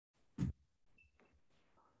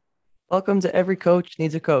Welcome to Every Coach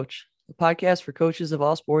Needs a Coach, a podcast for coaches of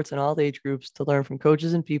all sports and all age groups to learn from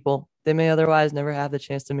coaches and people they may otherwise never have the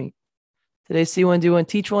chance to meet. Today's See One, Do One,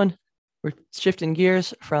 Teach One. We're shifting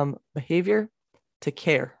gears from behavior to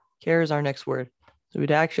care. Care is our next word. So we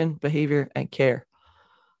do action, behavior, and care.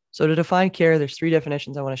 So to define care, there's three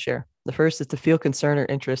definitions I want to share. The first is to feel concern or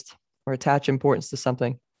interest or attach importance to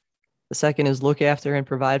something. The second is look after and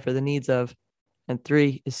provide for the needs of. And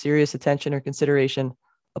three is serious attention or consideration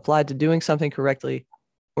applied to doing something correctly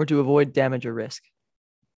or to avoid damage or risk.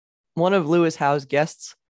 One of Lewis Howes'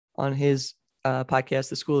 guests on his podcast,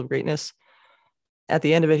 The School of Greatness, at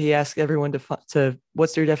the end of it, he asked everyone to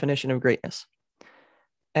what's their definition of greatness?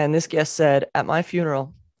 And this guest said, at my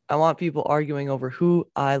funeral, I want people arguing over who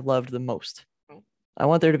I loved the most. I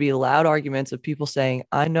want there to be loud arguments of people saying,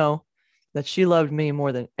 I know that she loved me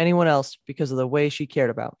more than anyone else because of the way she cared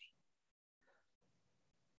about me.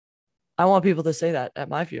 I want people to say that at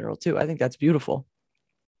my funeral too. I think that's beautiful.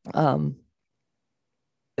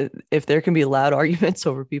 If there can be loud arguments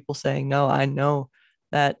over people saying, no, I know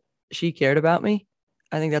that she cared about me,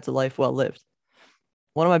 I think that's a life well lived.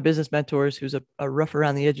 One of my business mentors, who's a rough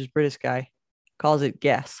around the edges British guy, calls it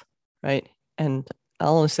GAS, right? And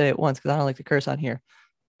I'll only say it once because I don't like to curse on here,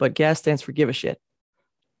 but GAS stands for give a shit.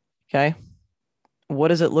 Okay. What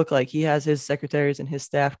does it look like? He has his secretaries and his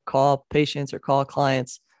staff call patients or call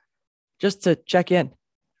clients just to check in,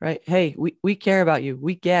 right? Hey, we care about you.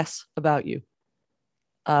 We guess about you.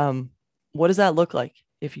 What does that look like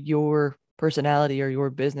if your personality or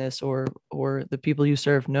your business or the people you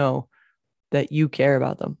serve know that you care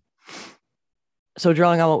about them? So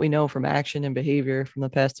drawing on what we know from action and behavior from the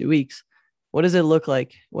past 2 weeks, what does it look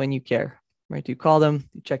like when you care, right? Do you call them,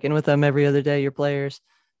 you check in with them every other day, your players?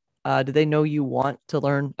 Do they know you want to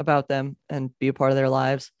learn about them and be a part of their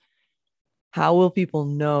lives? How will people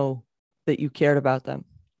know that you cared about them?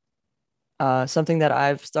 Something that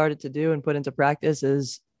I've started to do and put into practice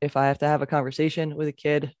is if I have to have a conversation with a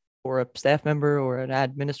kid or a staff member or an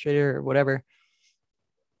administrator or whatever,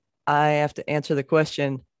 I have to answer the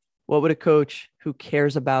question, what would a coach who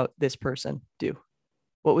cares about this person do?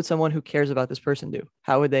 What would someone who cares about this person do?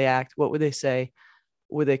 How would they act? What would they say?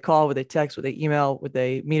 Would they call? Would they text? Would they email? Would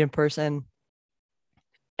they meet in person?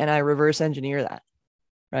 And I reverse engineer that,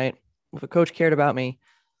 right? If a coach cared about me,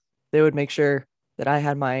 they would make sure that I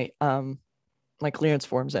had my my clearance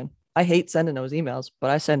forms in. I hate sending those emails, but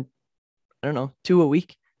I send, I don't know, 2 a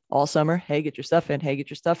week all summer. Hey, get your stuff in. Hey, get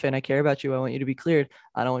your stuff in. I care about you. I want you to be cleared.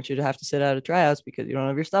 I don't want you to have to sit out of tryouts because you don't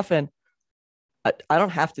have your stuff in. I don't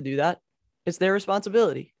have to do that. It's their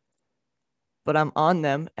responsibility. But I'm on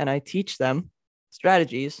them and I teach them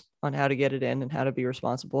strategies on how to get it in and how to be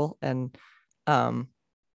responsible. And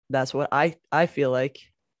that's what I feel like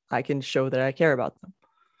I can show that I care about them.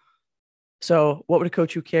 So what would a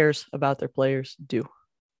coach who cares about their players do?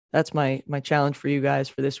 That's my challenge for you guys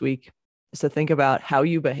for this week, is to think about how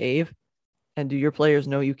you behave and do your players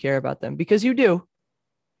know you care about them? Because you do.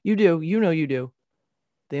 You do. You know you do.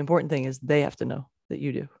 The important thing is they have to know that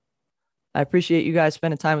you do. I appreciate you guys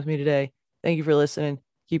spending time with me today. Thank you for listening.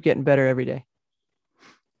 Keep getting better every day.